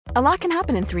A lot can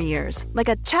happen in 3 years, like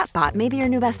a chatbot may be your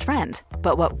new best friend.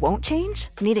 But what won't change?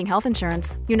 Needing health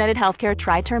insurance. United Healthcare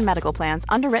Tri-Term Medical Plans,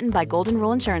 underwritten by Golden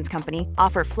Rule Insurance Company,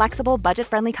 offer flexible,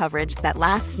 budget-friendly coverage that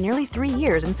lasts nearly 3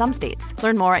 years in some states.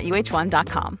 Learn more at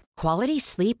uh1.com. Quality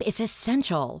sleep is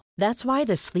essential. That's why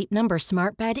the Sleep Number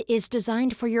Smart Bed is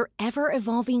designed for your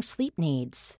ever-evolving sleep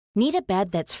needs. Need a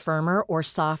bed that's firmer or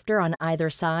softer on either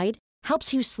side?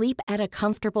 Helps you sleep at a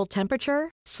comfortable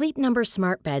temperature? Sleep Number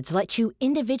Smart Beds let you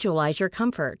individualize your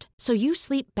comfort, so you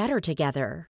sleep better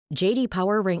together. J.D.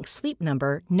 Power ranks Sleep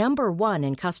Number number 1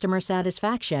 in customer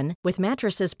satisfaction with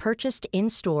mattresses purchased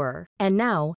in-store. And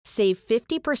now, save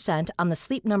 50% on the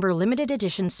Sleep Number Limited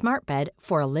Edition Smart Bed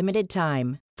for a limited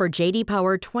time. For J.D.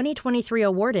 Power 2023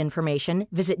 award information,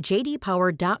 visit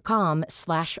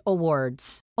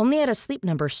jdpower.com/awards. Only at a Sleep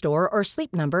Number store or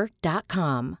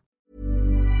sleepnumber.com.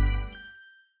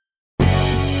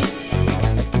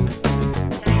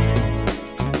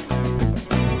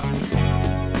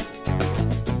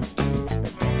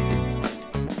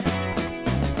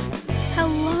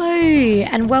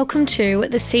 And welcome to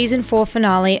the Season 4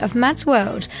 finale of Mads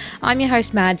World. I'm your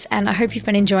host Mads, and I hope you've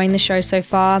been enjoying the show so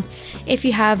far. If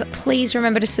you have, please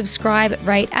remember to subscribe,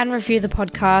 rate and review the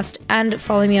podcast, and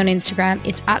follow me on Instagram.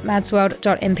 It's at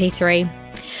madsworld.mp3.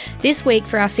 This week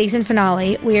for our season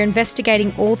finale, we are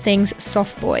investigating all things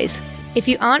soft boys. If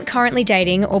you aren't currently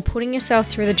dating or putting yourself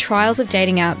through the trials of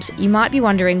dating apps, you might be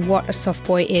wondering what a soft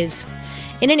boy is.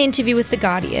 In an interview with The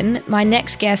Guardian, my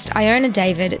next guest, Iona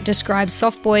David, describes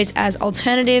soft boys as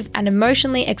alternative and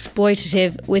emotionally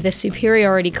exploitative with a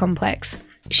superiority complex.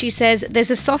 She says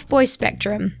there's a soft boy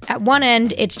spectrum. At one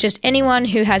end, it's just anyone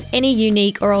who has any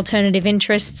unique or alternative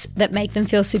interests that make them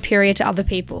feel superior to other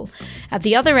people. At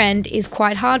the other end is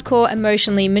quite hardcore,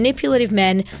 emotionally manipulative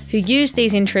men who use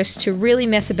these interests to really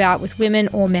mess about with women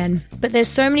or men. But there's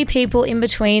so many people in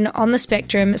between on the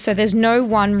spectrum, so there's no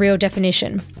one real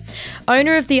definition.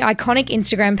 Owner of the iconic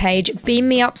Instagram page Beam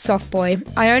Me Up Softboy,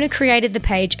 Iona created the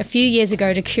page a few years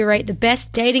ago to curate the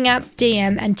best dating app,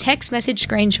 DM and text message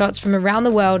screenshots from around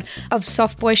the world of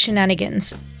softboy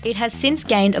shenanigans. It has since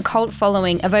gained a cult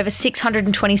following of over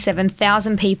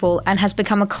 627,000 people and has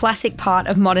become a classic part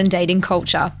of modern dating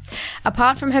culture.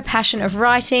 Apart from her passion of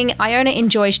writing, Iona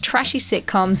enjoys trashy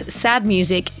sitcoms, sad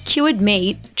music, cured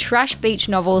meat, trash beach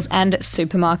novels and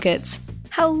supermarkets.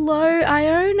 Hello,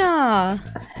 Iona.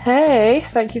 Hey,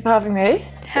 thank you for having me.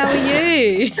 How are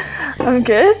you? I'm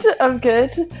good.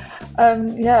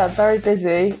 Yeah, very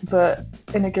busy, but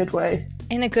in a good way.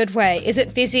 In a good way. Is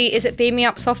it busy? Is it Beam Me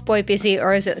Up Softboy busy,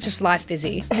 or is it just life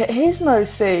busy? Here's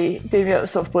mostly Beam Me Up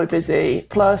Softboy busy,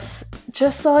 plus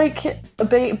just like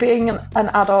being an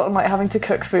adult and like having to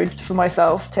cook food for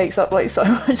myself takes up like so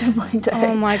much of my day.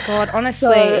 Oh my god,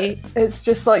 honestly. So it's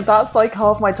just like, that's like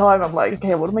half my time. I'm like,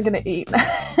 okay, what am I going to eat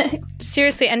next?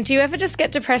 Seriously, and do you ever just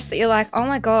get depressed that you're like, oh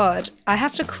my god, I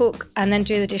have to cook and then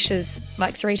do the dishes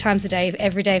like 3 times a day,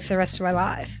 every day for the rest of my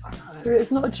life?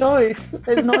 It's not a choice.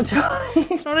 It's not a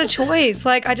choice. It's not a choice.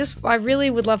 Like, I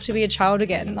really would love to be a child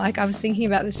again. Like, I was thinking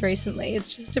about this recently.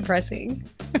 It's just depressing.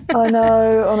 I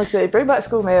know, honestly. Bring back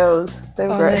school meals. They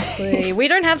were honestly, great. We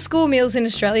don't have school meals in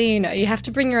Australia, you know. You have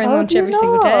to bring your own lunch every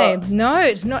single day. No,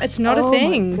 it's not a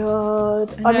thing. Oh my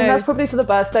god. I mean, that's probably for the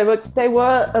best. They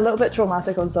were a little bit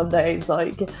traumatic on some days,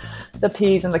 like the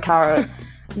peas and the carrots.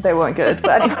 They weren't good.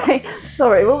 But anyway,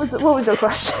 sorry, what was your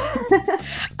question?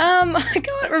 I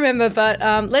can't remember, but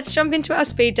let's jump into our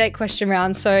speed date question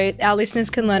round so our listeners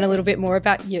can learn a little bit more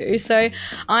about you. So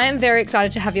I am very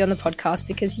excited to have you on the podcast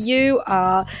because you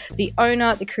are the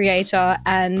owner, the creator,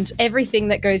 and everything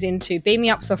that goes into Beam Me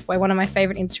Up Softboy, one of my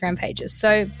favorite Instagram pages.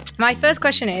 So my first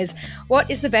question is, what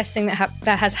is the best thing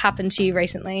that has happened to you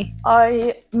recently?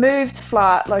 I moved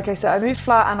flat, like I said. I moved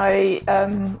flat and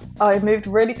I moved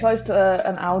really close to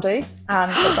an Aldi,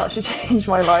 and that actually changed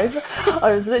my life.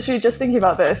 I was literally just thinking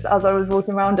about this as I was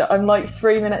walking around it. I'm like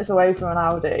 3 minutes away from an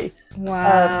Aldi.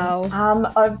 Wow. And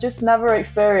I've just never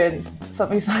experienced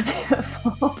something so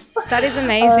beautiful. That is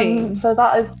amazing. So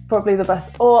that is probably the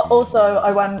best. Or also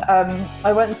I went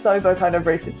sober kind of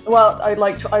recently. Well, I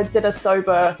did a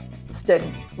sober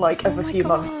stint like of a few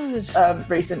months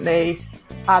recently,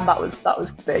 and that was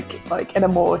big, like in a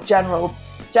more general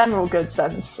good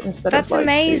sense instead That's of like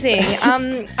amazing.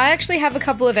 I actually have a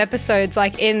couple of episodes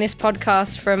like in this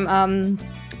podcast from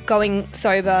going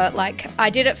sober. Like I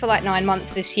did it for like 9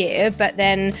 months this year, but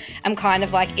then I'm kind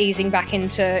of like easing back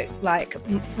into like,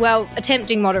 well,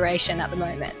 attempting moderation at the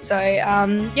moment. So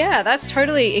yeah, that's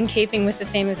totally in keeping with the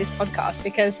theme of this podcast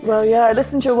because... Well, yeah, I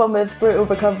listened to your one with Brutal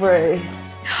Recovery.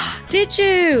 Did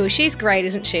you? She's great,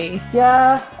 isn't she?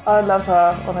 Yeah, I love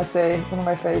her, honestly. One of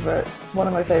my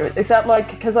favourites. Except,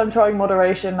 like, because I'm trying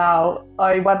moderation now,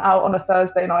 I went out on a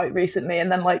Thursday night recently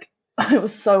and then, like, I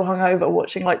was so hungover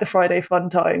watching, like, the Friday Fun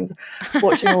Times,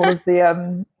 watching all of the,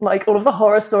 all of the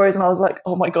horror stories, and I was like,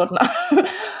 oh my God, no.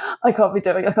 I can't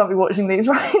be watching these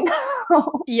right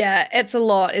now. Yeah, it's a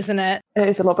lot, isn't it? It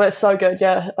is a lot, but it's so good.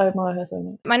 Yeah, I admire her so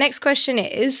much. My next question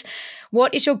is,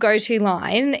 what is your go-to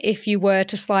line if you were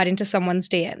to slide into someone's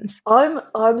DMs?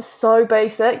 I'm so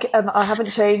basic, and I haven't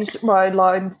changed my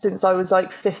line since I was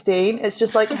like 15. It's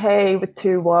just like hey with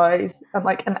 2 Y's and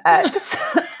like an X.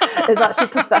 It's actually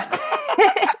pathetic.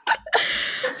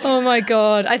 Oh my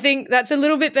God. I think that's a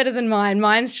little bit better than mine.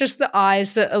 Mine's just the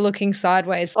eyes that are looking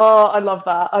sideways. Oh, I love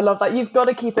that. You've got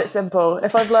to keep it simple.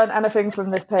 If I've learned anything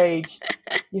from this page,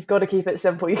 you've got to keep it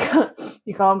simple. You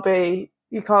can't be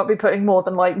putting more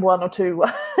than like 1 or 2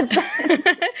 words.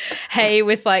 Hey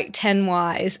with like 10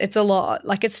 Y's. It's a lot.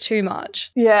 Like it's too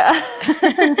much. Yeah.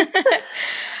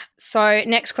 So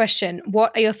next question,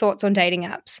 what are your thoughts on dating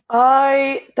apps?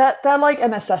 They're like a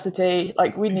necessity.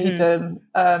 Like we need them,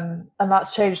 and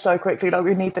that's changed so quickly. Like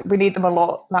we need them a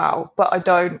lot now. But I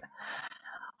don't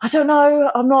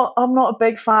know. I'm not a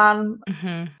big fan.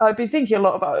 I've been thinking a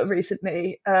lot about it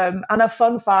recently. And a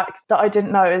fun fact that I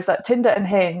didn't know is that Tinder and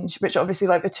Hinge, which are obviously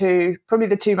like probably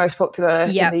the two most popular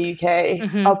in the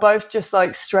UK, are both just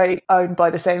like straight owned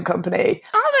by the same company.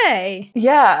 Are they?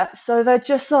 Yeah. So they're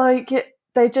just like,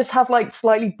 they just have like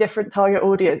slightly different target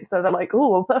audience. So they're like, oh,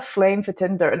 we'll put a flame for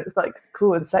Tinder and it's like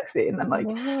cool and sexy. And then like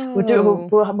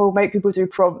we'll make people do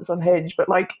prompts on Hinge, but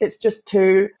like it's just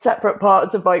 2 separate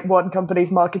parts of like one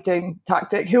company's marketing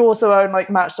tactic, who also own like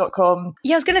Match.com.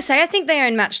 Yeah, I was going to say, I think they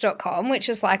own Match.com, which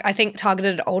is like, I think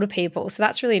targeted at older people. So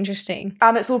that's really interesting.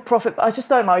 And it's all profit. I just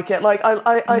don't like it. Like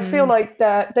I feel like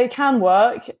they can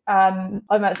work, and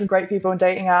I've met some great people on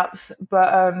dating apps,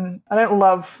 but I don't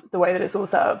love the way that it's all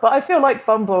set up. But I feel like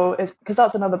Bumble is, because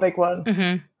that's another big one.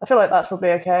 I feel like that's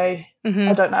probably okay.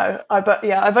 I don't know.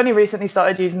 I've only recently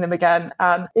started using them again,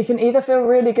 and you can either feel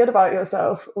really good about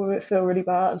yourself or it feel really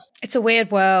bad. It's a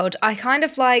weird world. I kind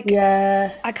of like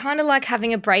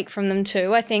having a break from them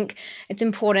too. I think it's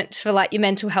important for like your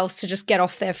mental health to just get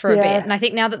off there for a bit. And I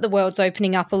think now that the world's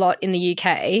opening up a lot in the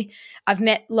UK, I've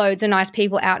met loads of nice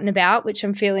people out and about, which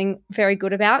I'm feeling very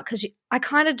good about, because I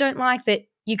kind of don't like that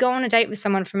you go on a date with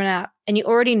someone from an app and you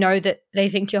already know that they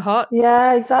think you're hot.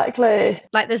 Yeah, exactly.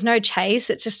 Like there's no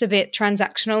chase. It's just a bit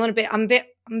transactional and I'm a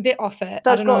bit off it.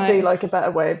 There's got to be like a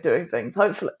better way of doing things.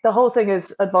 Hopefully, the whole thing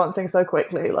is advancing so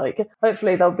quickly. Like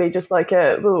hopefully there'll be just like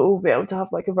we'll all be able to have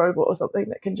like a robot or something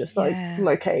that can just like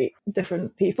locate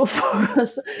different people for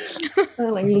us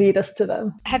and like lead us to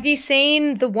them. Have you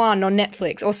seen The One on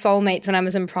Netflix or Soulmates on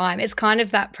Amazon Prime? It's kind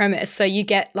of that premise. So you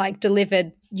get like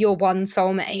delivered your one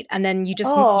soulmate and then you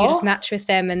just match with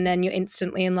them and then you're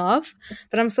instantly in love.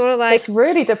 But I'm sort of like, it's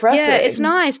really depressing. Yeah, it's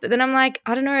nice, but then I'm like,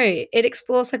 I don't know, it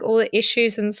explores like all the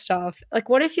issues and stuff. Like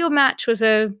what if your match was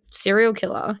a serial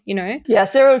killer, you know? Yeah,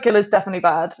 serial killer's definitely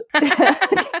bad.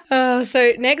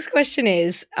 So next question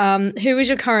is, who is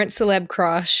your current celeb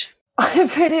crush?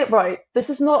 I've hit it right. This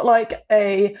isn't like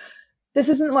a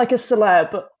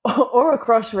celeb or a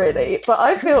crush really, but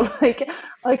I feel like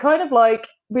I kind of like,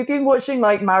 we've been watching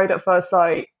like Married at First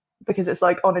Sight because it's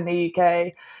like on in the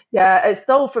UK. Yeah, it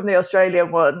stole from the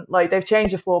Australian one. Like they've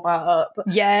changed the format up.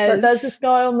 Yes. But there's this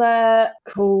guy on there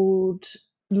called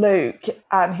Luke,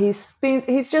 and he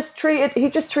just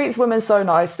treats women so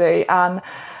nicely, and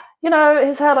you know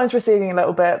his hairline's receding a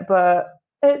little bit, but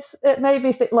it made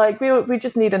me think like we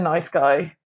just need a nice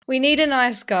guy. We need a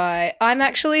nice guy. I'm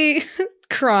actually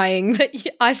crying that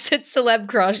I've said celeb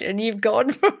crush and you've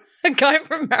gone from a guy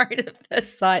from Married at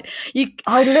First Sight.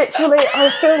 I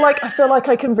feel like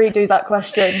I can redo that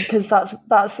question because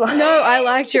that's like... No, I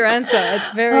liked your answer. It's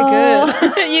very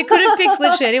good. You could have picked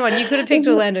literally anyone. You could have picked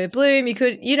Orlando Bloom. You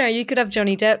could have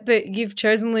Johnny Depp, but you've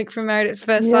chosen Luke from Married at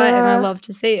First Sight, and I love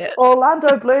to see it.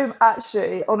 Orlando Bloom,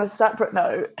 actually, on a separate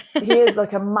note, he is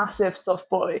like a massive soft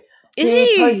boy. Is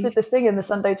he? He posted this thing in the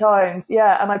Sunday Times,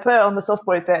 yeah, and I put it on the soft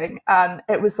boy thing, and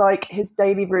it was like his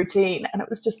daily routine, and it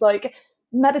was just like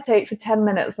meditate for 10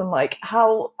 minutes on like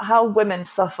how women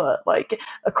suffer like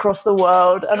across the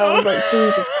world, and I was like,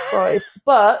 Jesus Christ.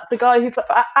 But the guy who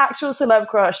actual celeb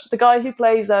crush, the guy who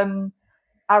plays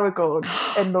Aragorn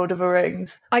in Lord of the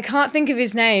Rings. I can't think of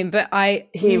his name, but I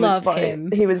love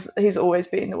him. He's always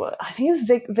been the word. I think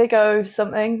it's Viggo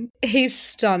something. He's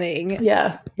stunning.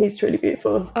 Yeah, he's truly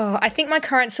beautiful. Oh, I think my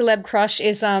current celeb crush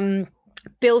is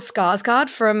Bill Skarsgård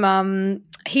from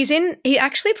He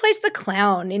actually plays the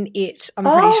clown in It, I'm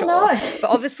pretty sure. Nice. But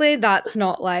obviously that's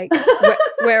not like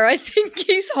where I think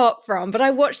he's hot from. But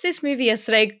I watched this movie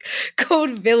yesterday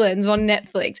called Villains on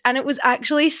Netflix, and it was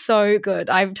actually so good.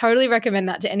 I totally recommend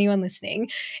that to anyone listening.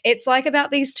 It's like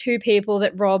about these two people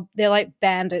that they're like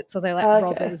bandits or they're like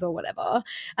robbers or whatever.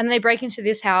 And they break into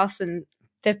this house and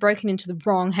they've broken into the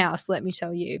wrong house, let me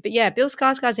tell you. But yeah, Bill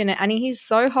Skarsgård's in it and he's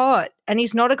so hot and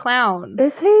he's not a clown.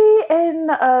 Is he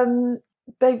in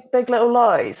Big Little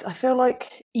Lies? I feel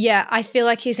like... Yeah, I feel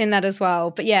like he's in that as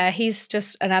well. But yeah, he's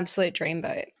just an absolute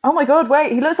dreamboat. Oh my God,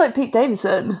 wait, he looks like Pete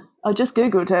Davidson. I just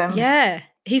Googled him. Yeah,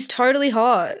 he's totally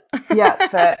hot. Yeah,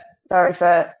 fit. Very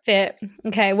fit. Fit.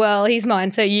 Okay, well, he's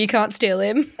mine, so you can't steal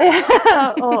him.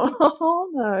 Oh,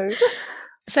 no.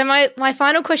 So my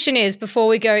final question is, before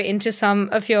we go into some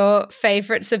of your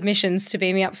favourite submissions to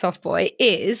Beam Me Up Soft Boy,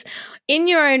 is, in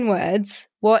your own words,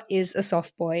 what is a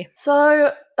soft boy?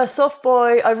 So a soft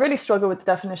boy, I really struggle with the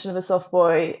definition of a soft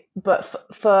boy, but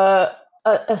for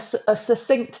a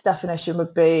succinct definition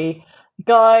would be a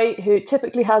guy who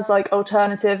typically has like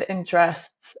alternative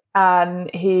interests, and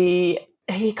he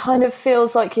kind of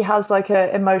feels like he has like an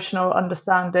emotional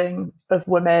understanding of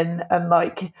women, and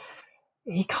like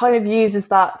he kind of uses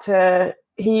that to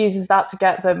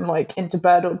get them like into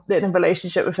bed or in a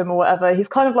relationship with him or whatever. He's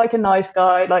kind of like a nice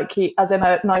guy, like he, as in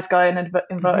a nice guy in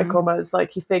inverted commas, like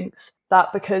he thinks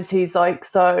that because he's like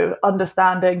so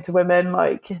understanding to women,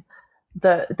 like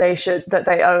that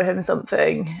they owe him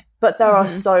something. But there are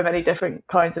so many different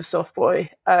kinds of soft boy.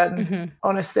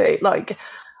 Honestly, like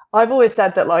I've always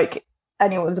said that like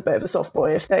anyone's a bit of a soft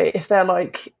boy if they're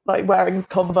like wearing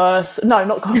Converse. No,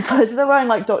 not Converse. If they're wearing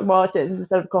like Doc Martens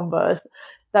instead of Converse,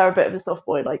 they're a bit of a soft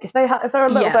boy. Like if they're a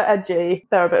little bit edgy,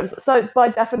 they're a bit of so by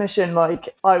definition,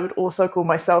 like I would also call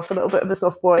myself a little bit of a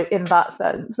soft boy in that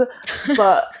sense.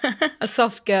 But a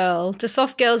soft girl. Do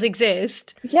soft girls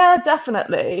exist? Yeah,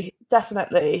 definitely.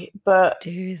 But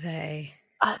do they?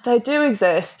 They do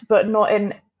exist, but not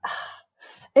in.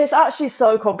 It's actually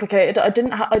so complicated. I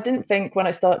didn't think when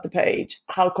I started the page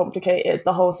how complicated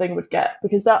the whole thing would get,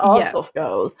 because there are soft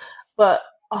girls, but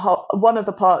one of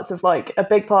the parts of like a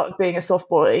big part of being a soft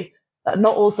boy,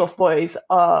 not all soft boys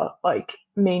are like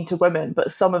mean to women,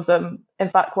 but some of them, in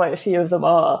fact quite a few of them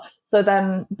are. So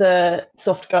then the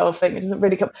soft girl thing, it doesn't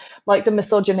really come, like the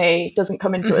misogyny doesn't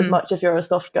come into it as much if you're a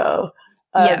soft girl.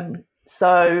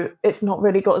 So it's not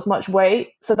really got as much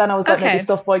weight. So then I was like, maybe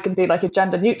soft boy can be like a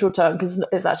gender neutral term because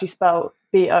it's actually spelled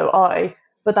BOI.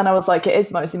 But then I was like, it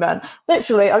is mostly men.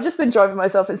 Literally, I've just been driving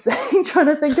myself insane trying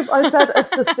to think if I said a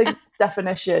succinct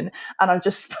definition, and I've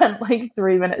just spent like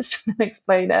 3 minutes trying to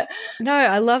explain it. No,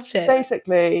 I loved it.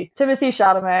 Basically, Timothée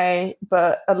Chalamet,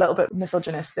 but a little bit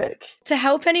misogynistic. To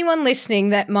help anyone listening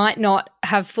that might not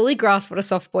have fully grasped what a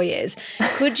soft boy is,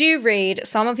 could you read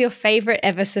some of your favourite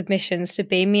ever submissions to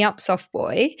Beam Me Up Soft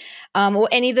Boy, or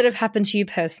any that have happened to you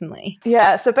personally?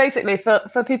 Yeah, so basically,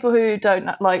 for people who don't,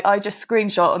 like, I just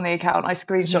screenshot on the account, I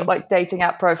screenshot like dating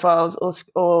app profiles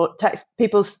or text,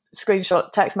 people's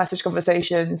screenshot text message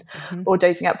conversations or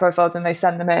dating app profiles, and they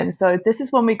send them in. So this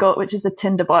is one we got, which is the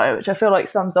Tinder bio, which I feel like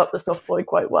sums up the soft boy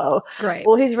quite well. Great.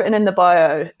 All he's written in the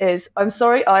bio is, "I'm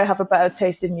sorry, I have a better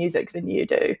taste in music than you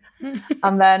do."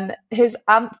 And then his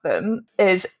anthem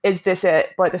is This It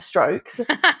by The Strokes.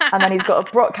 And then he's got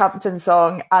a Brockhampton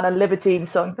song and a Libertine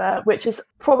song there, which is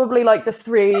probably like the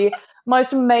three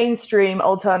most mainstream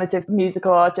alternative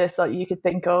musical artists that you could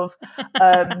think of.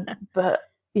 But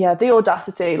yeah, the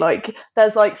audacity, like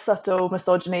there's like subtle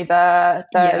misogyny there.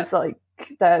 There's like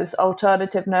there's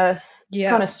alternativeness,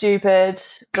 kind of stupid,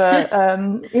 but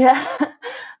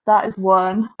that is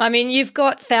one. I mean, you've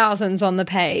got thousands on the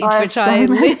page, which I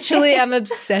literally am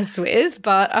obsessed with.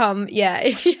 But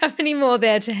if you have any more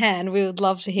there to hand, we would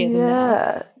love to hear them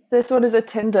now. This one is a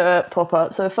Tinder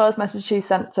pop-up. So the first message she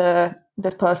sent to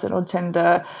this person on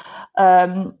Tinder,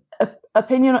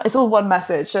 opinion, it's all one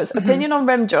message. So it's opinion on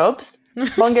rim jobs,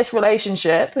 longest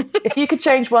relationship. If you could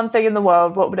change one thing in the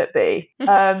world, what would it be?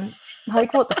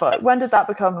 Like, what the fuck? When did that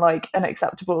become like an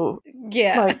acceptable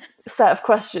like set of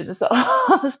questions to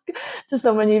ask to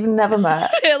someone you've never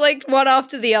met? Like one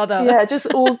after the other. Yeah, just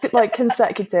all like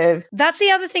consecutive. That's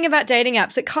the other thing about dating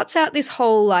apps. It cuts out this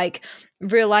whole like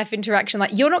real life interaction.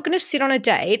 Like, you're not going to sit on a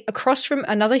date across from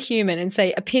another human and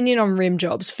say opinion on rim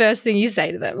jobs first thing you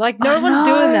say to them. Like, no one's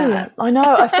doing that. I know.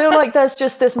 I feel like there's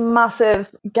just this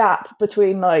massive gap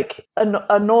between like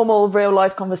a normal real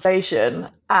life conversation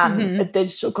and a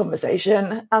digital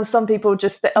conversation. And some people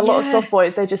just, a lot of soft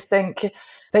boys, they just think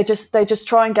they just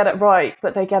try and get it right,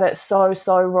 but they get it so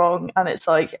wrong. And it's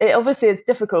like, it obviously is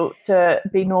difficult to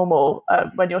be normal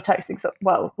when you're texting.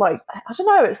 Well, like, I don't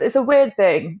know, it's a weird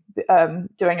thing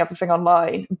doing everything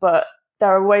online, but there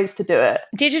are ways to do it.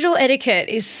 Digital etiquette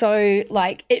is so,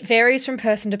 like, it varies from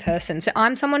person to person. So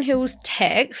I'm someone who will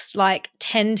text like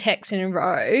 10 texts in a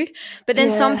row, but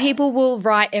then some people will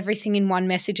write everything in one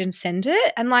message and send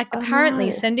it. And like,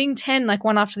 apparently sending 10 like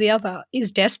one after the other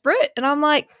is desperate. And I'm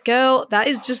like, girl, that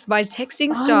is just my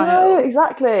texting style. I know,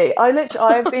 exactly.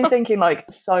 I've been thinking like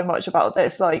so much about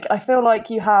this. Like, I feel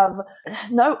like you have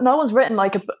no one's written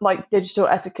like digital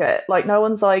etiquette. Like no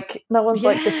one's like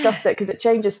discussed it because it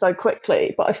changes so quickly.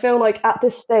 But I feel like at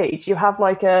this stage you have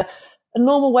like a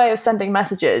normal way of sending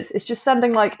messages. It's just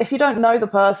sending, like, if you don't know the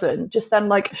person, just send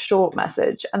like a short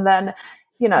message. And then,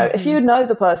 you know, if you know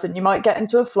the person, you might get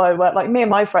into a flow where, like, me and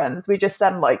my friends, we just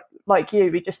send we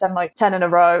just send like 10 in a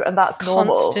row, and that's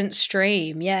normal. Constant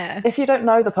stream, yeah. If you don't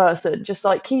know the person, just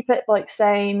like keep it like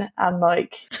sane and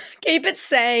like keep it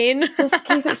sane. Just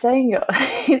keep it sane,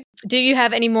 guys. Do you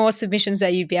have any more submissions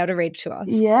that you'd be able to read to us?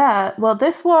 Yeah, well,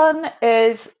 this one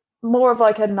is more of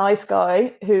like a nice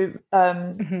guy who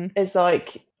is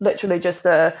like literally just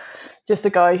a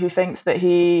guy who thinks that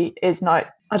he is nice.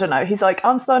 I don't know. He's like,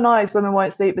 I'm so nice, women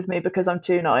won't sleep with me because I'm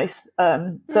too nice.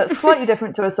 So it's slightly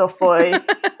different to a soft boy,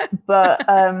 but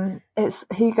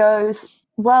he goes,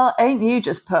 well, ain't you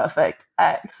just perfect,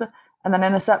 X? And then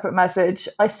in a separate message,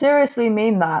 I seriously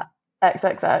mean that,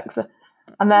 XXX.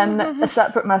 And then a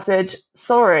separate message,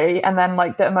 sorry, and then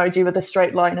like the emoji with a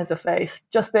straight line as a face,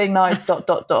 just being nice, ...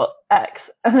 X.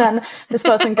 And then this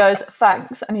person goes,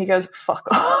 thanks, and he goes, fuck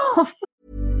off.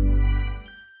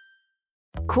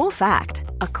 Cool fact,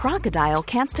 a crocodile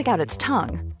can't stick out its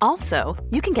tongue. Also,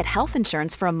 you can get health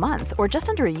insurance for a month or just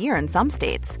under a year in some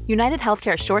states. United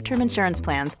Healthcare short-term insurance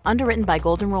plans, underwritten by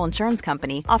Golden Rule Insurance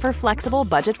Company, offer flexible,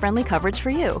 budget-friendly coverage for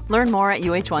you. Learn more at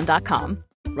uh1.com.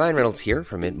 Ryan Reynolds here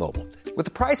from Mint Mobile. With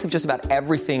the price of just about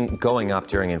everything going up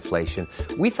during inflation,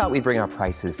 we thought we'd bring our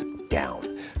prices down.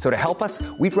 So to help us,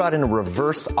 we brought in a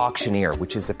reverse auctioneer,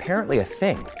 which is apparently a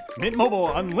thing. Mint Mobile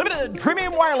Unlimited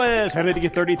Premium Wireless. How to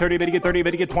get 30, 30, bit to get 30,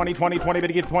 bit to get 20, 20, 20, bit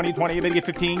to get 20, 20, bit to get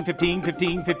 15, 15,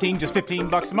 15, 15, just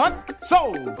 $15 a month?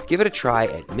 Sold! Give it a try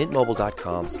at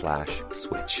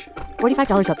mintmobile.com/switch.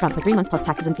 $45 up front for 3 months plus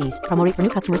taxes and fees. Promo rate for new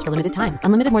customers for limited time.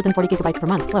 Unlimited more than 40 gigabytes per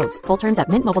month. Slows full terms at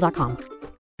mintmobile.com.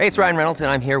 Hey, it's Ryan Reynolds,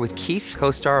 and I'm here with Keith,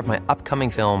 co-star of my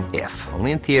upcoming film, If,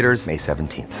 only in theaters May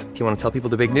 17th. Do you want to tell people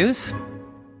the big news?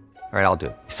 All right, I'll do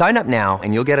it. Sign up now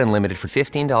and you'll get unlimited for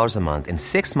 $15 a month and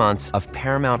 6 months of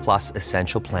Paramount Plus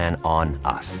Essential Plan on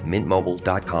us.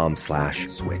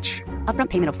 mintmobile.com/switch. Upfront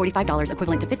payment of $45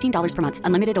 equivalent to $15 per month.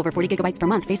 Unlimited over 40 gigabytes per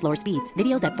month. Face lower speeds.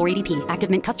 Videos at 480p. Active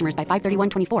Mint customers by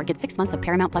 531.24 get 6 months of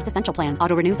Paramount Plus Essential Plan.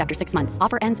 Auto renews after 6 months.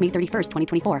 Offer ends May 31st,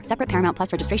 2024. Separate Paramount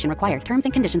Plus registration required. Terms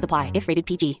and conditions apply if rated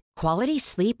PG. Quality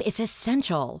sleep is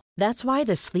essential. That's why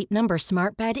the Sleep Number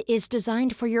Smart Bed is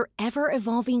designed for your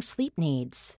ever-evolving sleep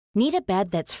needs. Need a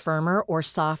bed that's firmer or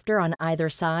softer on either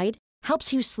side?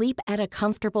 Helps you sleep at a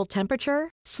comfortable temperature?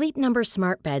 Sleep Number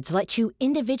Smart Beds let you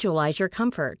individualize your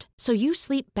comfort so you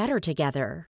sleep better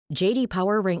together. J.D.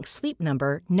 Power ranks Sleep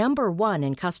Number number 1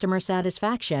 in customer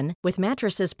satisfaction with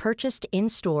mattresses purchased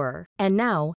in-store. And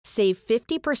now, save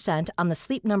 50% on the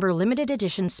Sleep Number Limited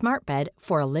Edition Smart Bed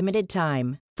for a limited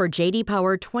time. For J.D.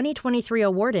 Power 2023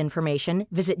 award information,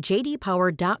 visit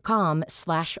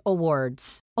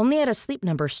jdpower.com/awards. Only at a Sleep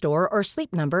Number store or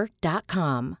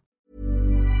sleepnumber.com.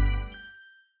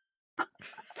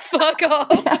 Fuck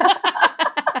off.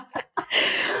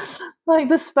 Like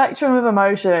the spectrum of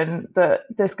emotion that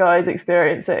this guy is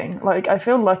experiencing, like I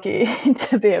feel lucky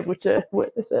to be able to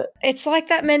witness it. It's like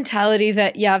that mentality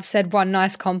that, yeah, I've said one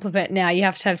nice compliment, now you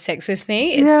have to have sex with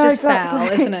me. It's just exactly. foul,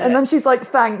 isn't it? And then she's like,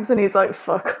 thanks, and he's like,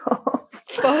 fuck off.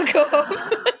 Fuck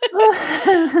off.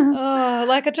 Oh,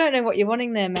 like, I don't know what you're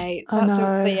wanting there, mate.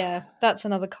 That's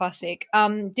another classic.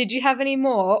 Did you have any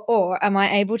more, or am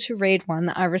I able to read one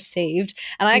that I received?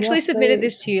 And I actually submitted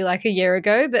this to you like a year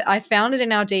ago, but I found it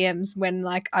in our DMs when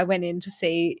like I went in to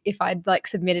see if I'd like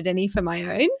submitted any for my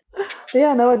own.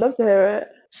 Yeah, no, I'd love to hear it.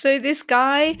 So this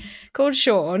guy called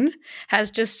Sean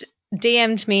has just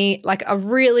DM'd me like a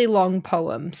really long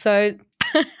poem. So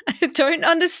I don't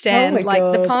understand.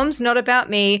 The poem's not about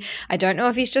me. I don't know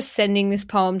if he's just sending this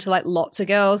poem to like lots of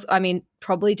girls. I mean,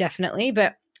 probably, definitely,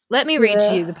 but let me read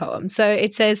to you the poem. So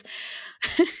it says,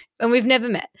 and we've never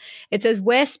met. It says,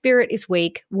 where spirit is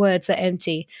weak, words are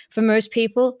empty. For most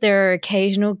people, there are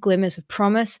occasional glimmers of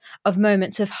promise, of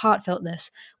moments of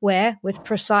heartfeltness, where, with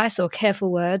precise or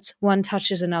careful words, one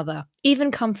touches another,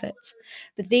 even comforts.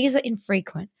 But these are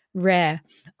infrequent, rare,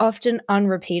 often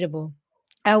unrepeatable.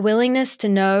 Our willingness to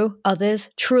know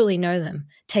others, truly know them,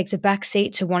 takes a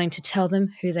backseat to wanting to tell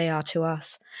them who they are to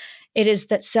us. It is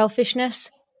that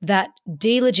selfishness that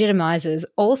delegitimizes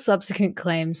all subsequent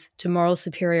claims to moral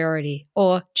superiority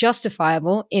or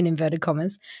justifiable, in inverted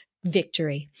commas,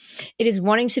 victory. It is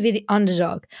wanting to be the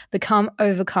underdog, become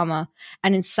overcomer,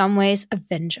 and in some ways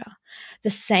avenger. The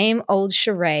same old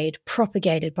charade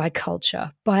propagated by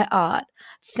culture, by art,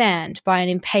 fanned by an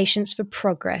impatience for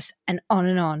progress, and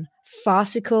on,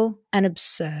 farcical and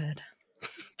absurd.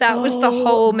 That was the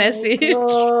whole message.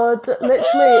 God.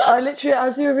 Literally,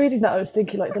 as you were reading that, I was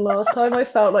thinking, like, the last time I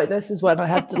felt like this is when I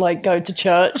had to, like, go to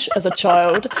church as a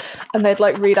child and they'd,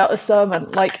 like, read out a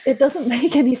sermon. Like, it doesn't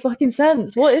make any fucking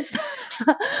sense. What is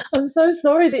that? I'm so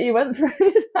sorry that you went through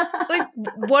that. Like,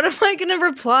 what am I going to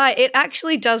reply? It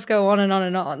actually does go on and on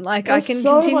and on. Like, There's I can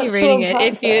so continue much reading to it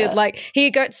if you, like,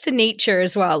 he goes to Nietzsche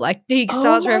as well. Like, he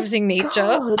starts referencing Nietzsche.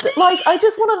 God. Like, I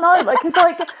just want to know, like, because,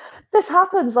 like, this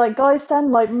happens, like, guys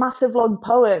send, like, massive long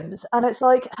poems, and it's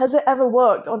like, has it ever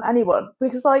worked on anyone?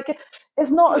 Because, like,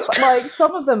 it's not, like,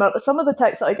 some of the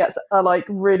texts that I get are, like,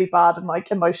 really bad and,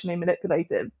 like, emotionally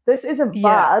manipulative. This isn't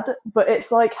bad, but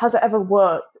it's like, has it ever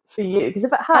worked for you? Because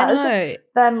if it has,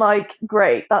 then, like,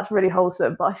 great, that's really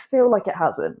wholesome, but I feel like it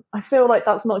hasn't. I feel like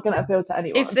that's not going to appeal to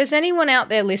anyone. If there's anyone out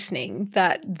there listening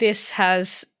that this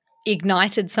has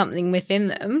ignited something within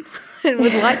them and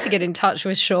would like to get in touch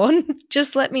with Sean,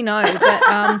 just let me know.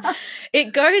 But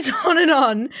it goes on and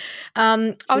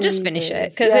on. I'll just finish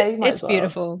it because it's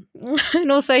beautiful.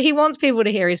 And also he wants people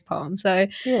to hear his poem. So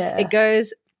it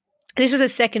goes, this is a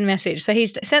second message. So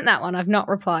he's sent that one. I've not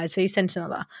replied. So he sent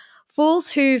another.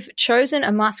 Fools who've chosen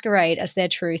a masquerade as their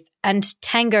truth and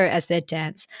tango as their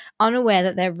dance, unaware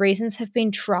that their reasons have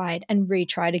been tried and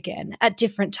retried again at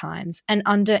different times and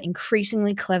under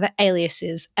increasingly clever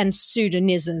aliases and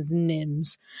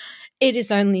pseudonyms. It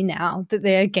is only now that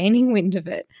they are gaining wind of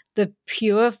it, the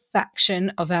pure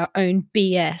faction of our own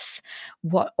BS,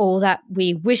 what all that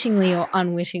we wittingly or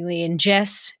unwittingly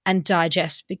ingest and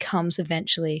digest becomes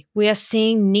eventually. We are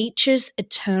seeing Nietzsche's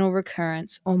eternal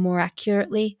recurrence, or more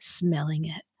accurately, smelling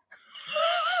it.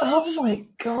 Oh my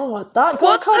God, that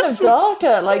got kind of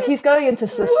darker. Like, he's going into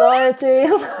society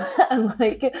and,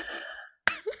 like,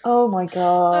 oh my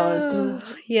God.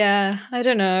 Yeah, I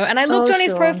don't know. And I looked on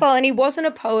his profile and he wasn't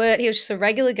a poet. He was just a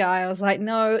regular guy. I was like,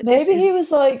 no. Maybe he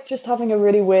was, like, just having a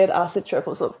really weird acid trip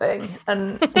or something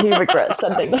and he regrets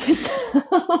sending those.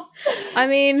 I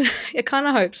mean, I kind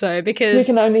of hope so because...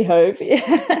 You can only hope,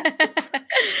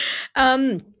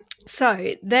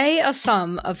 So they are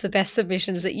some of the best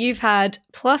submissions that you've had,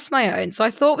 plus my own. So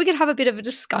I thought we could have a bit of a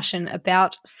discussion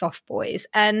about soft boys.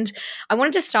 And I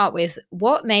wanted to start with,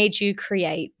 what made you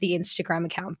create the Instagram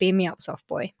account, Beam Me Up Soft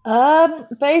Boy?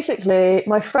 Basically,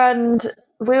 my friend,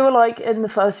 we were, like, in the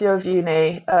first year of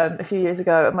uni a few years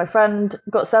ago, and my friend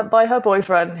got sent by her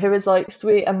boyfriend, who is, like,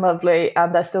 sweet and lovely,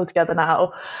 and they're still together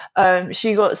now.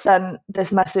 She got sent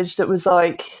this message that was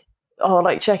like, oh,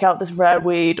 like, check out this rare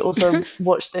weed, also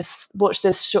watch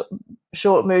this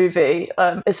short movie,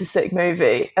 it's a sick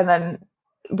movie. And then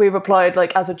we replied,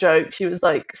 like, as a joke, she was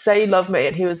like, say you love me,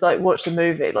 and he was like, watch the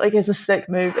movie, like, it's a sick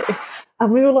movie.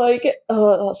 And we were like,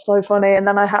 oh, that's so funny. And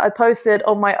then I posted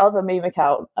on my other meme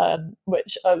account,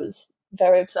 which I was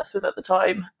very obsessed with at the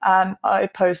time, and I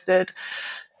posted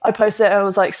and I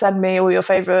was like, send me all your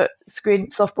favorite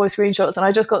soft boy screenshots, and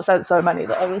I just got sent so many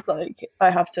that I was like,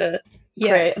 I have to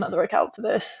create another account for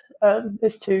this.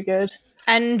 It's too good.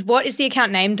 And what is the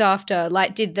account named after?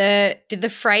 Like, did the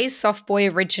phrase soft boy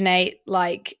originate,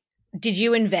 like, did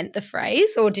you invent the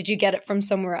phrase or did you get it from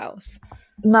somewhere else?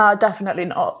 Nah, definitely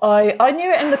not. I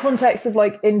knew it in the context of,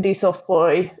 like, indie soft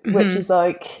boy, which is,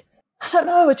 like, I don't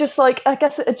know, it just, like, I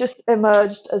guess it just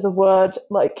emerged as a word,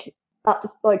 like,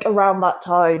 around that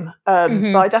time.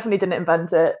 But I definitely didn't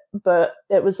invent it, but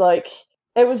it was, like,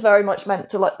 it was very much meant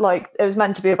to, like it was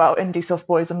meant to be about indie soft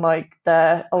boys and, like,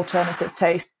 their alternative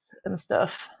tastes and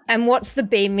stuff. And what's the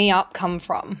Beam Me Up come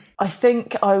from? I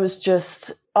think I was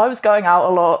going out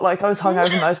a lot. Like, I was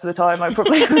hungover most of the time. I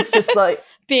probably was just, like,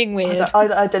 being weird.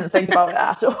 I didn't think about it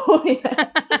at all.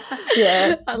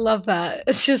 Yeah. I love that.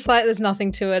 It's just like, there's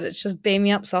nothing to it. It's just Beam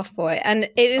Me Up Soft Boy. And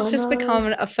it has just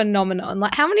become a phenomenon.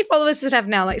 Like, how many followers does it have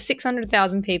now? Like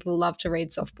 600,000 people love to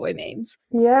read soft boy memes.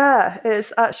 Yeah,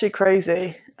 it's actually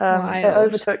crazy. It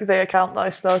overtook the account that I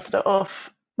started it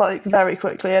off, like, very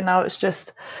quickly, and now it's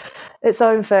just its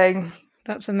own thing.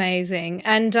 That's amazing.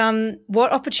 And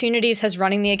what opportunities has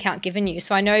running the account given you?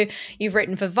 So I know you've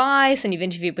written for Vice and you've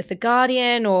interviewed with The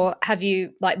Guardian, or have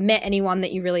you like met anyone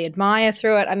that you really admire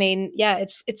through it? I mean, yeah,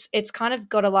 it's kind of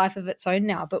got a life of its own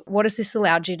now, but what has this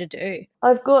allowed you to do?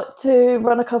 I've got to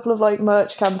run a couple of like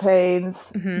merch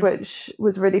campaigns, which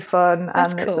was really fun.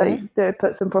 That's and cool. they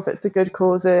put some profits to good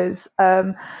causes.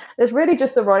 It's really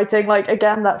just the writing. Like,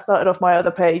 again, that started off my other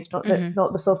page, not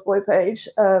the Soft Boy page.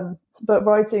 But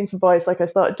writing for Vice, like I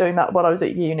started doing that while I was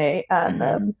at uni,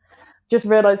 and just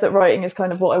realised that writing is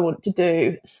kind of what I want to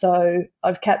do. So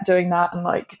I've kept doing that, and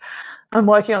like I'm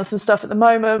working on some stuff at the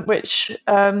moment, which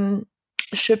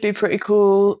should be pretty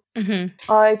cool.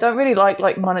 I don't really like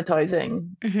monetizing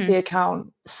the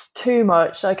account too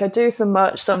much. Like I do some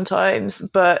merch sometimes,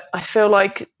 but I feel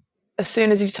like as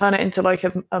soon as you turn it into like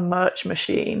a merch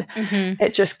machine,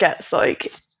 it just gets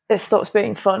like, it stops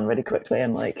being fun really quickly,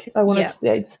 and like I want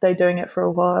to stay doing it for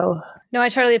a while. No, I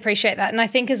totally appreciate that. And I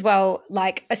think as well,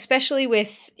 like especially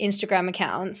with Instagram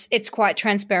accounts, it's quite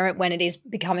transparent when it is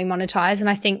becoming monetized, and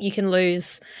I think you can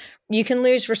lose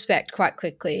respect quite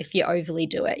quickly if you overly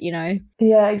do it, you know?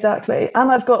 Yeah, exactly.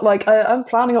 And I've got like, I'm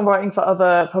planning on writing for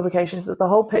other publications. The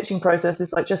whole pitching process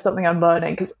is like just something I'm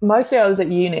learning, because mostly I was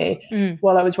at uni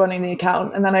while I was running the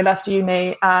account, and then I left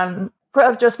uni and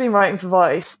I've just been writing for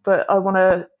Vice, but I want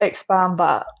to expand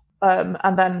that.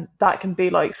 And then that can be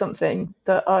like something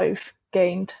that I've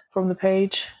gained from the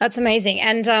page. That's amazing.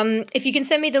 And if you can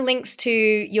send me the links to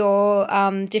your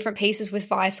different pieces with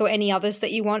Vice or any others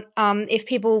that you want, if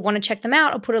people want to check them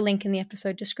out, I'll put a link in the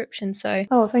episode description. So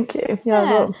thank you. Yeah,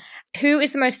 I will. Who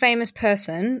is the most famous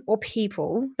person or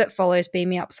people that follows Beam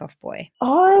Me Up Soft Boy?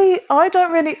 I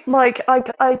don't really like,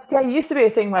 it used to be a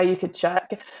thing where you could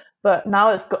check, but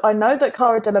now I know that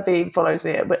Cara Delevingne follows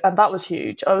me, and that was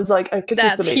huge. I was like, I could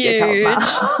just delete the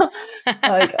account now.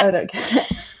 Like, I don't care.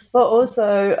 But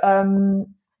also, I don't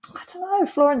know,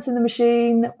 Florence and the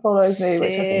Machine follows me,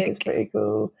 which I think is pretty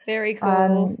cool. Very cool.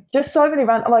 And just so many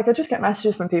random, like I just get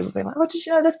messages from people being like, oh, did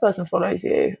you know this person follows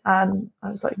you? And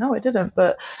I was like, no, I didn't,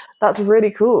 but that's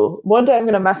really cool. One day I'm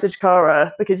going to message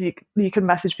Cara, because you can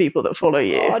message people that follow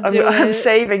you. I'm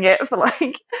saving it for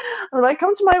like, I'm like,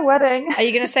 come to my wedding. Are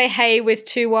you going to say hey with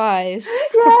 2 Y's?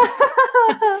 Yeah.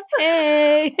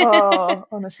 Hey. Oh,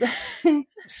 honestly.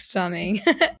 Stunning.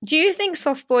 Do you think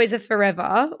soft boys are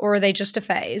forever, or are they just a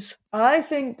phase? I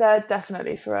think they're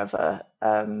definitely forever.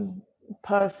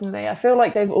 Personally, I feel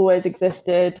like they've always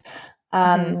existed,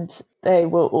 and they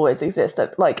will always exist.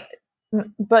 Like,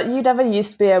 but you never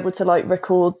used to be able to like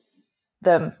record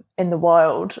them in the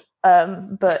wild.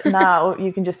 But now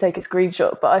you can just take a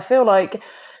screenshot. But I feel like,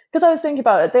 because I was thinking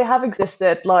about it, they have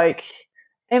existed. Like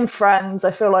in Friends,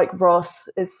 I feel like Ross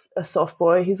is a soft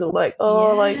boy. He's all like,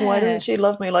 like, why doesn't she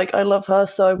love me? Like, I love her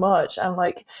so much. And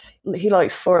like, he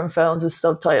likes foreign films with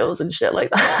subtitles and shit like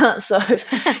that. So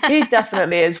he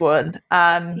definitely is one.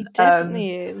 And he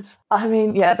definitely is. I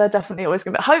mean, yeah, they're definitely always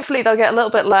going to be. Hopefully they'll get a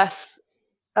little bit less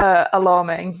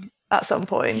alarming at some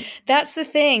point. That's the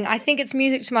thing. I think it's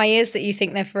music to my ears that you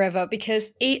think they're forever,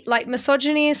 because like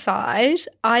misogyny aside,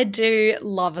 I do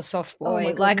love a soft boy.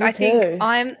 God, like I think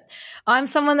I'm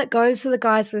someone that goes to the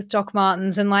guys with Doc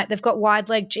Martens and like they've got wide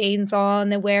leg jeans on,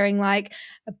 they're wearing like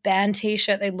a band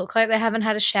t-shirt, they look like they haven't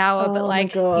had a shower, but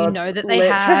like you know that they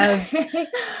have.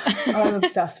 I'm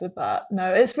obsessed with that.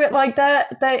 No, it's like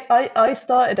I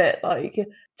started it like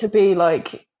to be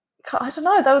like, I don't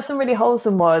know, there were some really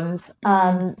wholesome ones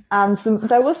and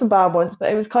there were some bad ones,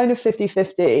 but it was kind of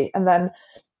 50-50, and then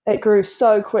it grew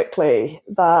so quickly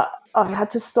that I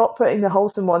had to stop putting the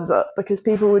wholesome ones up because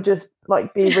people would just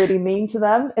like be really mean to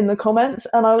them in the comments,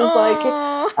 and I was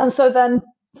like, and so then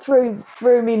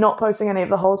through me not posting any of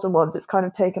the wholesome ones, it's kind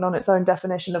of taken on its own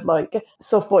definition of like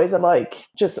soft boys are like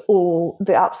just all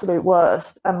the absolute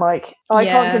worst, and like I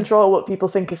can't control what people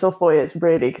think a soft boy is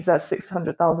really, because there's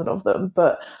 600,000 of them,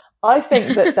 but I think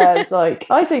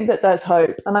that there's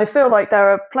hope, and I feel like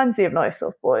there are plenty of nice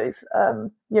soft boys.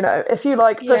 You know, if you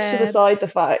like push to the side the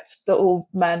fact that all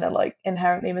men are like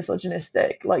inherently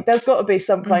misogynistic, like there's got to be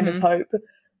some kind of hope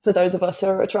for those of us who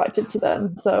are attracted to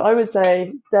them. So I would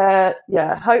say that,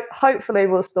 hopefully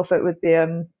we'll stop it with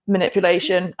the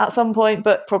manipulation at some point,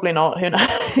 but probably not. Who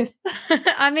knows?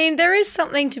 I mean, there is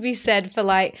something to be said for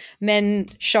like men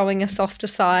showing a softer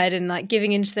side and like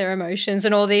giving into their emotions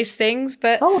and all these things.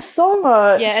 But so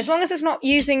much. Yeah, as long as it's not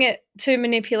using it to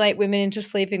manipulate women into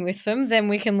sleeping with them, then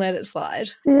we can let it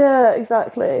slide. Yeah,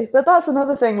 exactly. But that's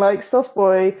another thing, like soft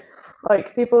boy.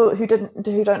 Like people who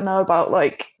don't know about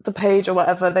like the page or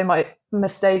whatever, they might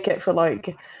mistake it for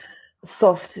like,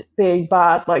 soft being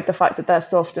bad, like the fact that they're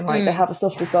soft and like they have a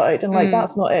softer side, and like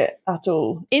that's not it at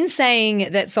all. In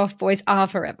saying that soft boys are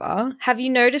forever, have you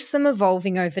noticed them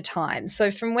evolving over time?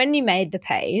 So from when you made the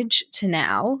page to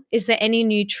now, is there any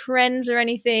new trends or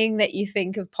anything that you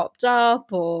think have popped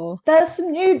up? Or there's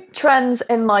some new trends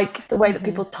in like the way that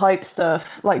people type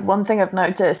stuff. Like one thing I've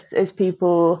noticed is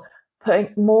people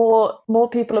putting more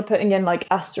people are putting in like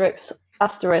asterisk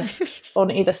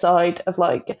on either side of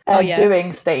like a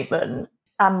doing statement,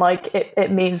 and like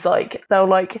it means like they'll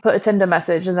like put a Tinder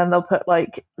message and then they'll put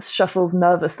like shuffles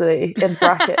nervously in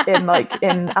bracket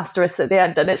in asterisk at the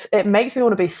end, and it makes me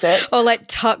want to be sick. Or like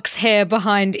tucks hair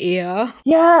behind ear.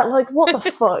 Yeah, like what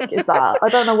the fuck is that? I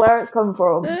don't know where it's come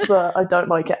from, but I don't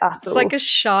like it at all. It's like a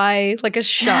shy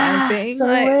thing. So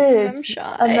like, weird. I'm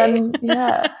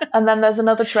shy. And then there's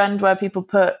another trend where people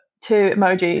put 2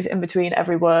 emojis in between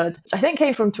every word, which I think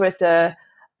came from Twitter,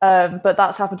 but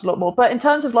that's happened a lot more. But in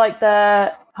terms of like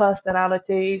their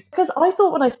personalities, because I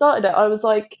thought when I started it, I was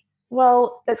like,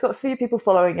 well, it's got a few people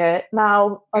following it.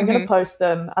 Now I'm going to post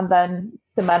them and then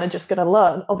the men are just going to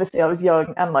learn. Obviously, I was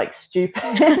young and like stupid.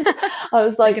 I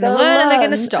was like, they're going to learn and they're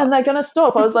going to stop. And they're going to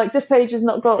stop. I was like, this page has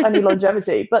not got any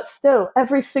longevity. But still,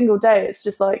 every single day, it's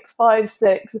just like 5,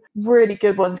 6 really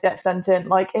good ones get sent in.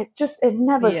 Like it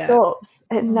never stops.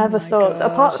 It never stops.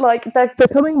 God. Apart, like they're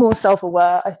becoming more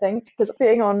self-aware, I think, because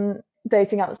being on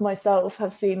dating apps myself,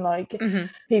 have seen like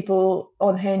people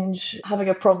on Hinge having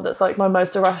a prompt that's like my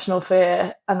most irrational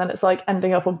fear, and then it's like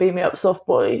ending up on Beam Me Up Soft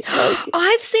Boy. Like,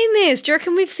 I've seen this. Do you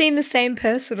reckon we've seen the same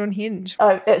person on Hinge?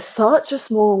 Oh, it's such a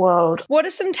small world. What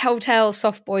are some telltale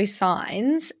soft boy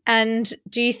signs? And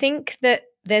do you think that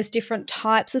there's different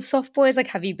types of soft boys? Like,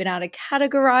 have you been able to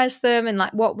categorize them? And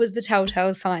like, what would the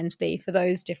telltale signs be for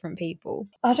those different people?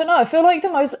 I don't know. I feel like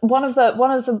one of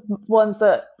the ones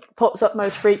that pops up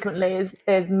most frequently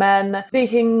is men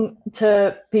speaking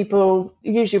to people,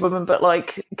 usually women, but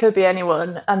like could be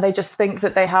anyone, and they just think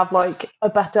that they have like a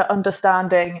better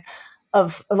understanding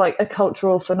of like a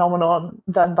cultural phenomenon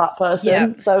than that person.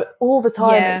 Yeah. So all the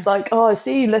time it's like, oh, I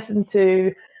see you listen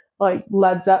to like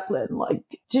Led Zeppelin. Like,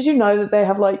 did you know that they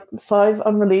have like 5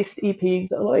 unreleased EPs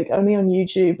that are like only on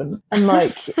YouTube, and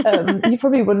like you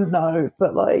probably wouldn't know,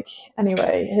 but like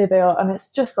anyway, here they are. And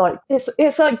it's just like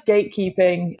it's like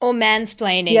gatekeeping or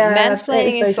mansplaining. Yeah,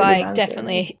 mansplaining is like mansplaining.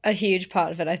 Definitely a huge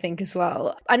part of it, I think, as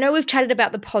well. I know we've chatted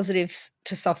about the positives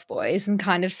to soft boys and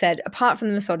kind of said apart from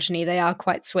the misogyny they are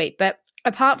quite sweet, but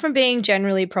apart from being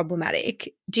generally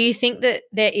problematic, do you think that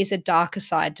there is a darker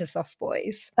side to soft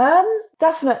boys?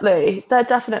 Definitely. There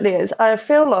definitely is. I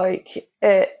feel like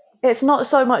it's not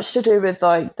so much to do with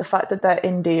like the fact that they're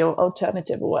indie or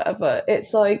alternative or whatever.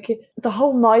 It's like the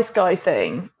whole nice guy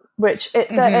thing, which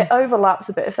it overlaps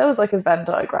a bit. If there was like a Venn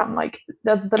diagram, like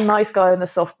the nice guy and the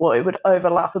soft boy would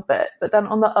overlap a bit, but then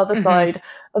on the other side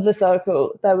of the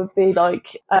circle there would be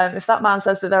like if that man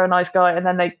says that they're a nice guy and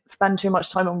then they spend too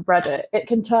much time on Reddit, it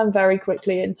can turn very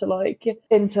quickly into like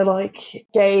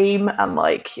game and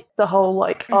like the whole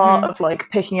like art of like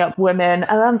picking up women,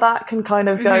 and then that can kind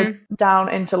of go down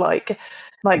into like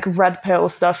red pill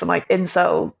stuff and like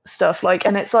incel stuff, like,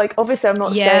 and it's like obviously I'm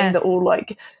not saying that all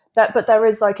like that, but there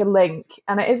is like a link,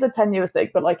 and it is a tenuous thing,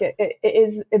 but like it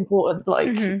is important,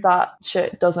 like that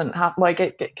shit doesn't have like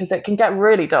it, because it can get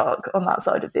really dark on that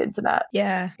side of the internet.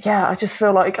 I just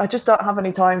feel like I just don't have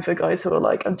any time for guys who are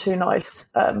like, I'm too nice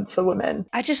for women.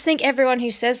 I just think everyone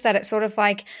who says that, it's sort of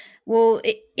like, well,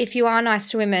 if you are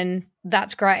nice to women,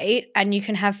 that's great, and you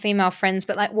can have female friends,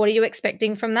 but like, what are you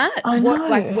expecting from that? I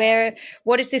know.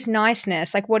 What is this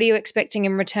niceness? Like, what are you expecting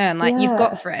in return? Like, you've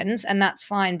got friends and that's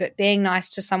fine, but being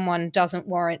nice to someone doesn't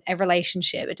warrant a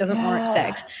relationship. It doesn't warrant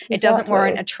sex. It doesn't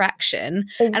warrant attraction.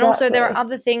 And also there are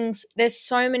other things. There's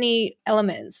so many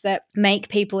elements that make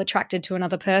people attracted to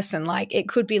another person. Like, it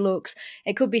could be looks,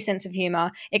 it could be sense of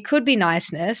humor, it could be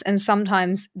niceness, and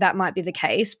sometimes that might be the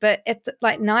case, but it's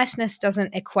like niceness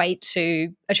doesn't equate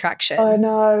to attraction. I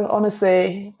know,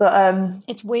 honestly, but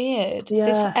it's weird.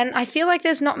 Yeah. And I feel like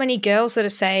there's not many girls that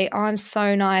say, "Oh, I'm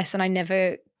so nice and I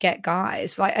never get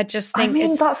guys." Like, I just think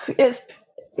it's like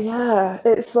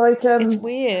it's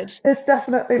weird. It's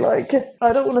definitely like,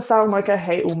 I don't want to sound like I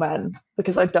hate all men,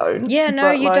 because I don't. Yeah, no,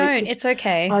 but, you like, don't. It's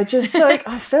okay. I just like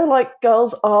I feel like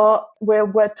girls are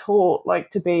we're taught like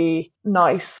to be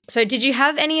nice. So did you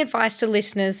have any advice to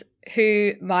listeners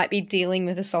who might be dealing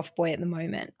with a soft boy at the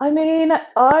moment? I mean,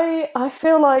 I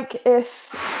feel like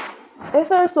if there's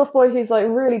a soft boy who's like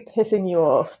really pissing you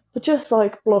off, but just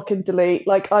like block and delete.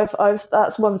 Like I've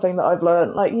that's one thing that I've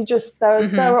learned. Like you just there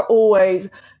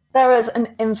is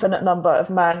an infinite number of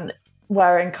men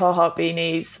wearing Carhartt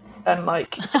beanies and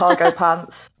like cargo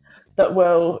pants that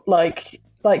will like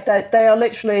they are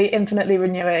literally infinitely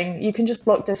renewing. You can just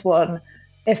block this one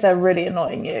if they're really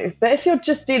annoying you. But if you're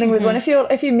just dealing with one, if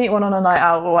you meet one on a night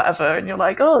out or whatever, and you're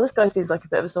like, oh, this guy seems like a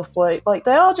bit of a soft boy, like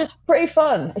they are just pretty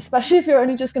fun, especially if you're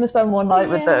only just going to spend one night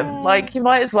with them. Like you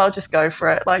might as well just go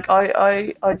for it. Like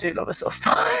I do love a soft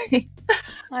boy.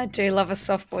 I do love a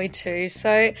soft boy too.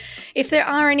 So if there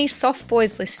are any soft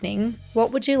boys listening,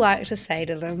 what would you like to say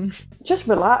to them? Just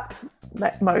relax,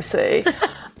 mostly.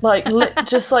 Like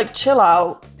just like chill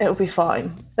out, it'll be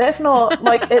fine. But if not,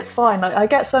 like it's fine. Like I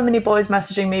get so many boys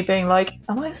messaging me being like,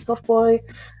 am I a soft boy?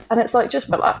 And it's like, just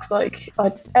relax. Like I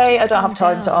don't have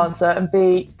time to answer, and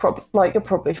B, you're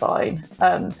probably fine.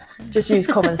 Just use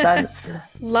common sense.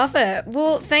 Love it.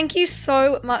 Well, thank you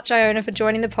so much, Iona, for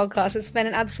joining the podcast. It's been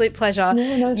an absolute pleasure.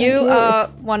 You are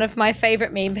one of my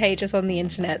favorite meme pages on the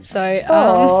internet.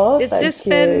 So it's just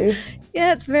been,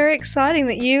 it's very exciting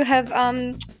that you have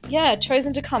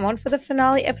chosen to come on for the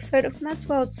finale episode of Mads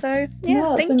World. So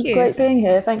thank you. Great being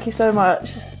here. Thank you so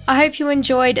much. I hope you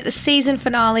enjoyed the season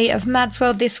finale of Mads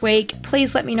World this week.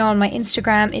 Please let me know on my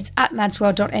Instagram. It's at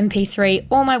madsworld.mp3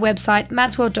 or my website,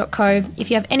 madsworld.co,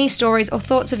 if you have any stories or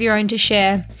thoughts of your own to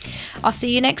share. I'll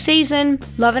see you next season.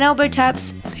 Love and elbow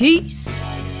taps. Peace.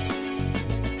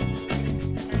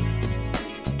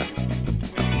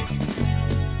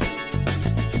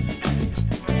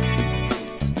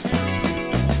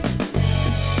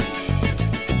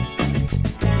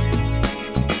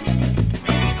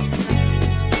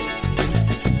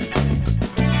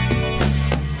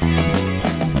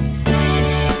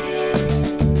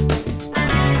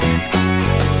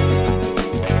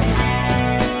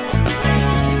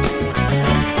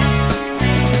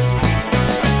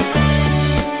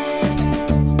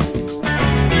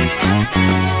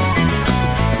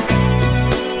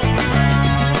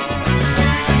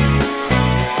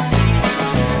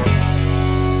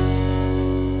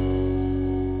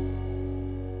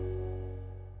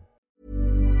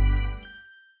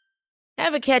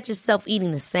 Ever catch yourself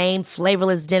eating the same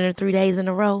flavorless dinner 3 days in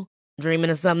a row? Dreaming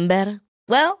of something better?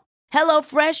 Well,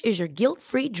 HelloFresh is your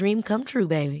guilt-free dream come true,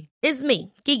 baby. It's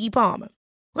me, Keke Palmer.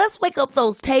 Let's wake up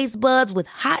those taste buds with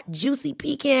hot, juicy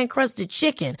pecan-crusted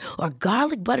chicken or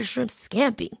garlic butter shrimp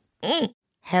scampi.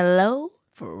 Hello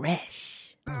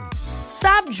Fresh.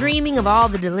 Stop dreaming of all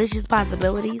the delicious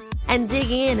possibilities and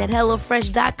dig in at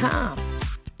HelloFresh.com.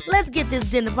 Let's get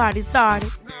this dinner party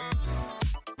started.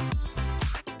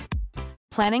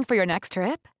 Planning for your next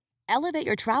trip? Elevate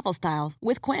your travel style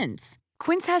with Quince.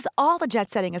 Quince has all the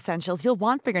jet-setting essentials you'll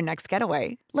want for your next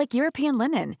getaway, like European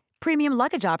linen, premium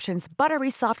luggage options, buttery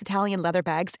soft Italian leather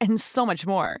bags, and so much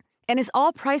more. And is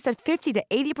all priced at 50 to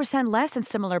 80% less than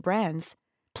similar brands.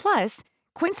 Plus,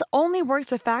 Quince only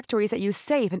works with factories that use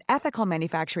safe and ethical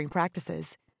manufacturing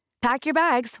practices. Pack your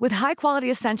bags with high-quality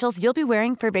essentials you'll be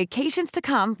wearing for vacations to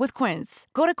come with Quince.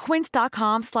 Go to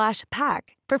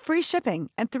quince.com/pack for free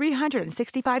shipping and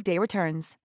 365-day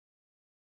returns.